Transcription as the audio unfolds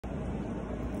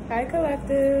Hi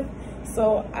Collective.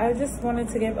 So I just wanted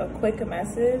to give a quick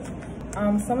message.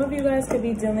 Some of you guys could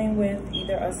be dealing with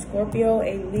either a Scorpio,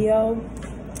 a Leo,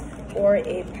 or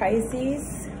a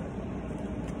Pisces,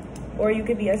 or you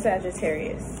could be a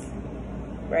Sagittarius,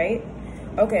 right?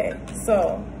 Okay,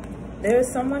 so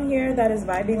there's someone here that is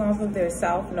vibing off of their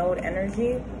South Node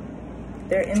energy.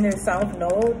 They're in their South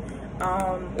Node,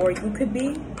 or you could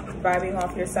be vibing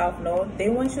off your South Node. They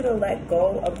want you to let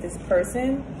go of this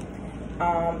person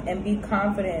and be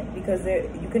confident, because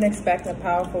you can expect a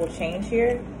powerful change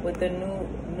here with the new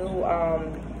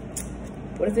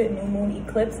moon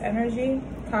eclipse energy.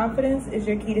 Confidence is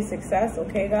your key to success,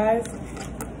 okay guys?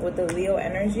 With the Leo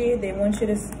energy, they want you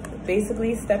to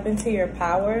basically step into your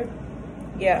power.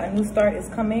 Yeah, a new start is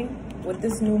coming with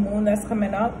this new moon that's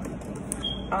coming up.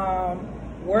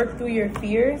 Work through your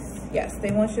fears. Yes, they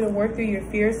want you to work through your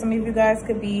fears. Some of you guys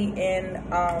could be in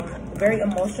very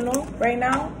emotional right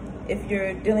now. If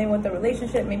you're dealing with a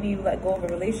relationship, maybe you let go of a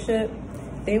relationship.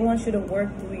 They want you to work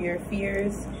through your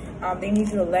fears. They need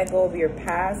you to let go of your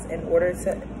past in order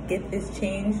to get this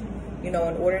change. You know,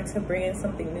 in order to bring in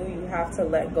something new, you have to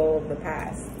let go of the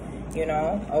past, you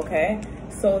know, okay?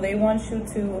 So they want you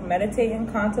to meditate and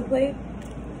contemplate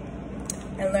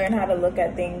and learn how to look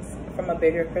at things from a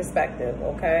bigger perspective,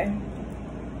 okay?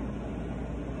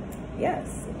 Yes,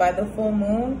 by the full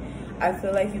moon, I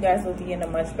feel like you guys will be in a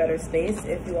much better space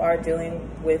if you are dealing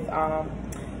with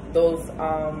those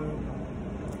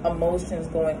emotions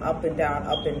going up and down,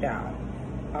 up and down.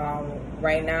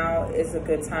 Right now is a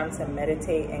good time to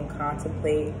meditate and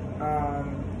contemplate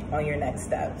on your next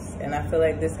steps. And I feel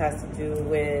like this has to do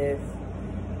with,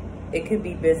 it could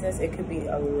be business, it could be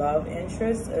a love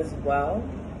interest as well,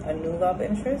 a new love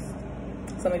interest.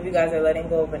 Some of you guys are letting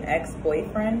go of an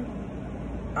ex-boyfriend.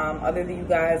 Other than you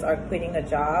guys are quitting a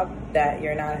job that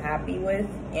you're not happy with,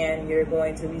 and you're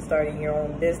going to be starting your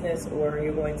own business, or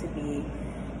you're going to be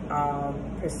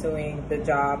pursuing the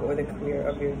job or the career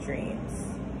of your dreams.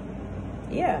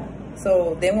 Yeah,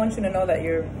 so they want you to know that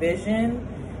your vision,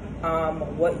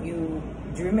 what you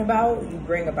dream about, you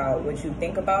bring about. What you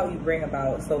think about, you bring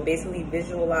about. So basically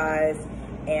visualize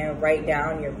and write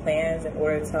down your plans in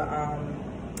order to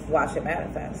watch it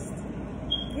manifest.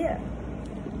 Yeah.